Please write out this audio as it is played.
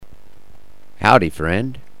Howdy,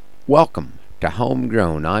 friend. Welcome to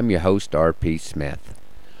Homegrown. I'm your host, R.P. Smith.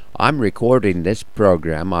 I'm recording this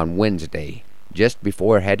program on Wednesday, just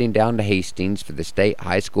before heading down to Hastings for the state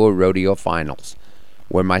high school rodeo finals,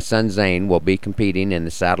 where my son Zane will be competing in the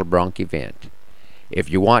saddle bronc event. If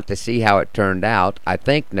you want to see how it turned out, I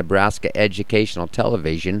think Nebraska Educational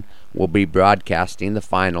Television will be broadcasting the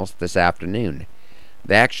finals this afternoon.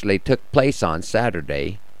 They actually took place on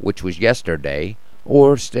Saturday, which was yesterday,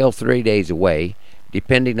 or still 3 days away,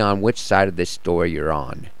 depending on which side of this story you're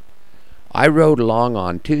on. I rode along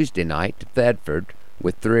on Tuesday night to Thedford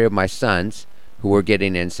with 3 of my sons who were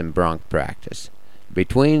getting in some bronc practice.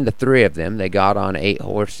 Between the 3 of them, they got on 8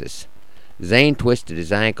 horses. Zane twisted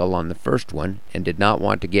his ankle on the first one and did not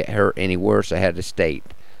want to get hurt any worse ahead of state,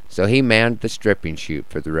 so he manned the stripping chute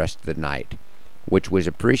for the rest of the night, which was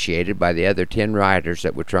appreciated by the other 10 riders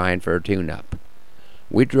that were trying for a tune-up.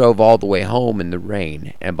 We drove all the way home in the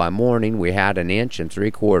rain, and by morning we had 1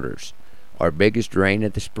 3/4 inches, our biggest rain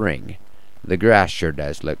of the spring. The grass sure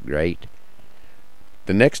does look great.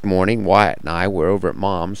 The next morning, Wyatt and I were over at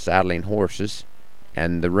Mom's saddling horses,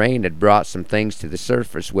 and the rain had brought some things to the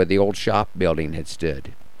surface where the old shop building had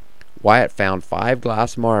stood. Wyatt found 5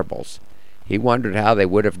 glass marbles. He wondered how they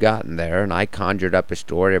would have gotten there, and I conjured up a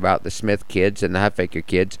story about the Smith kids and the Huffaker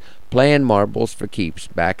kids playing marbles for keeps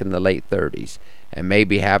back in the late 30s, and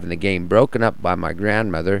maybe having the game broken up by my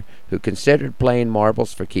grandmother, who considered playing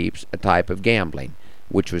marbles for keeps a type of gambling,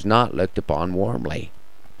 which was not looked upon warmly.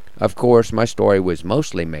 Of course, my story was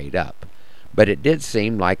mostly made up, but it did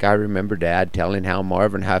seem like I remember Dad telling how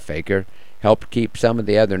Marvin Huffaker helped keep some of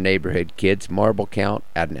the other neighborhood kids' marble count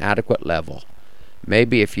at an adequate level.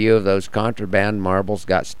 Maybe a few of those contraband marbles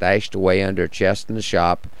got stashed away under a chest in the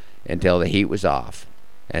shop until the heat was off,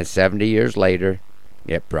 and 70 years later,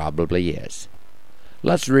 it probably is.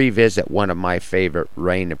 Let's revisit one of my favorite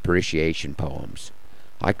rain appreciation poems.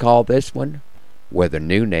 I call this one, Where the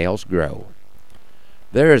New Nails Grow.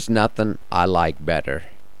 There is nothing I like better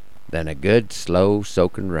than a good, slow,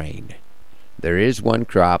 soaking rain. There is one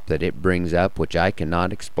crop that it brings up which I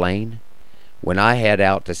cannot explain. When I head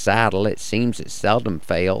out to saddle, it seems it seldom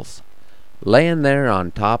fails. Laying there on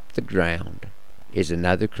top the ground is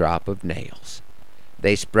another crop of nails.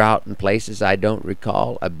 They sprout in places I don't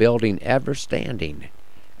recall a building ever standing,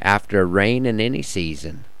 after a rain in any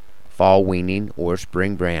season, fall weaning or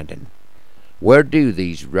spring branding. Where do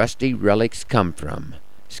these rusty relics come from,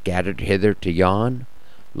 scattered hither to yon?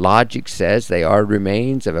 Logic says they are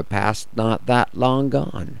remains of a past not that long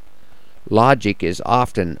gone. Logic is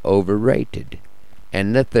often overrated,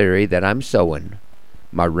 and the theory that I'm sowing,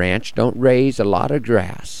 my ranch don't raise a lot of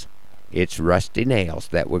grass. It's rusty nails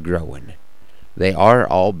that were growing. They are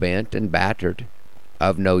all bent and battered,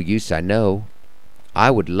 of no use I know. I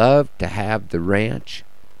would love to have the ranch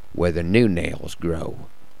where the new nails grow.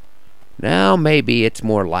 Now maybe it's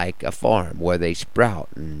more like a farm where they sprout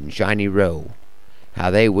and shiny row, how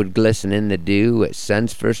they would glisten in the dew at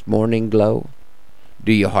sun's first morning glow.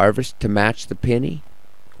 Do you harvest to match the penny,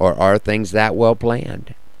 or are things that well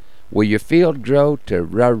planned? Will your field grow to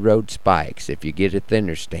railroad spikes if you get a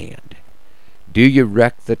thinner stand? Do you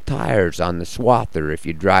wreck the tires on the swather if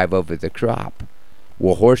you drive over the crop?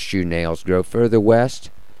 Will horseshoe nails grow further west?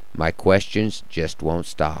 My questions just won't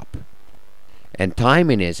stop. And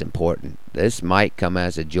timing is important. This might come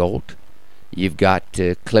as a jolt. You've got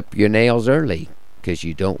to clip your nails early, 'cause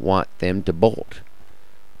you don't want them to bolt.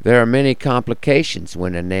 There are many complications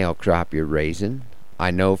when a nail crop you're raising. I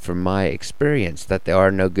know from my experience that they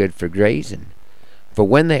are no good for grazing, for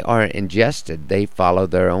when they are ingested, they follow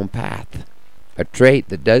their own path, a trait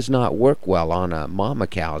that does not work well on a mama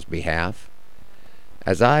cow's behalf.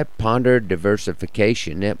 As I pondered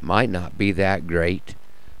diversification, it might not be that great.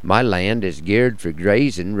 My land is geared for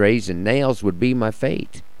grazing. Raising nails would be my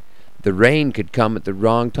fate. The rain could come at the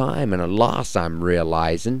wrong time, and a loss I'm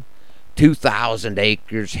realizing. 2,000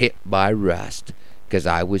 acres hit by rust, 'cause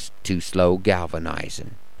I was too slow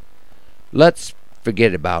galvanizing. Let's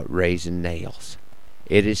forget about raising nails.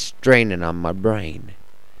 It is straining on my brain.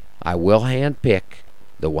 I will hand pick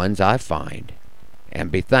the ones I find,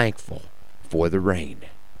 and be thankful for the rain.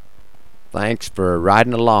 Thanks for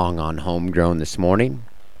riding along on Homegrown this morning.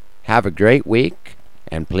 Have a great week,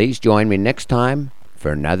 and please join me next time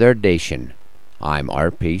for another edition. I'm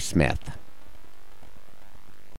R.P. Smith.